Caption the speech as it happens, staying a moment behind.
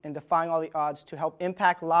and defying all the odds to help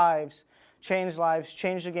impact lives, change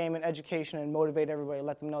the game in education, and motivate everybody,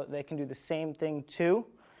 let them know that they can do the same thing too.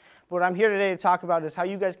 But what I'm here today to talk about is how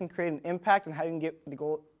you guys can create an impact and how you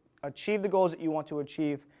can achieve the goals that you want to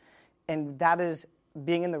achieve, and that is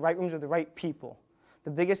being in the right rooms with the right people.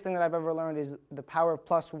 The biggest thing that I've ever learned is the power of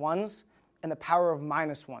plus ones and the power of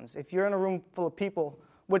minus ones. If you're in a room full of people,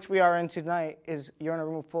 which we are in tonight, is you're in a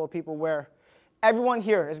room full of people where everyone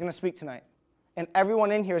here is going to speak tonight, and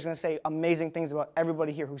everyone in here is going to say amazing things about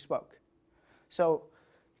everybody here who spoke. So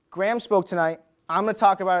Graham spoke tonight. I'm going to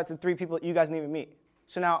talk about it to 3 people that you guys didn't even meet.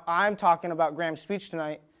 So now I'm talking about Graham's speech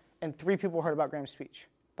tonight, and 3 people heard about Graham's speech.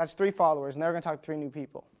 That's 3 followers, and they're going to talk to 3 new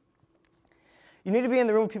people. You need to be in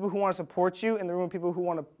the room with people who want to support you, in the room with people who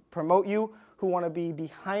want to promote you, who want to be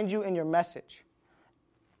behind you in your message.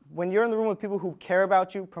 When you're in the room with people who care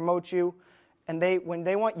about you, promote you, and when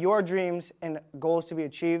they want your dreams and goals to be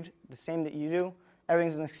achieved the same that you do,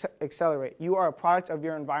 everything's going to accelerate. You are a product of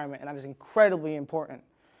your environment, and that is incredibly important.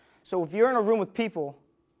 So if you're in a room with people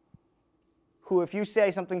who, if you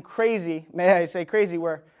say something crazy, may I say crazy,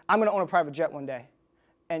 where I'm going to own a private jet one day,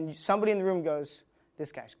 and somebody in the room goes,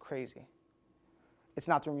 this guy's crazy, it's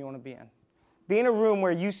not the room you want to be in. Be in a room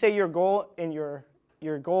where you say your goal and your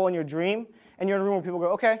dream, and you're in a room where people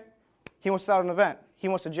go, okay, he wants to start an event. He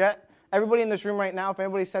wants a jet. Everybody in this room right now, if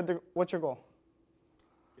anybody said, what's your goal?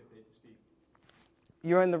 Get paid to speak.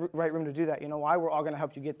 You're in the right room to do that. You know why? We're all going to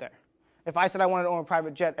help you get there. If I said I wanted to own a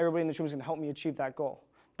private jet, everybody in this room is going to help me achieve that goal.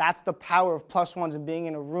 That's the power of plus ones and being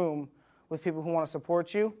in a room with people who want to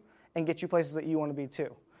support you and get you places that you want to be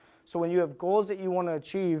too. So when you have goals that you want to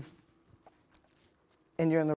achieve and you're in the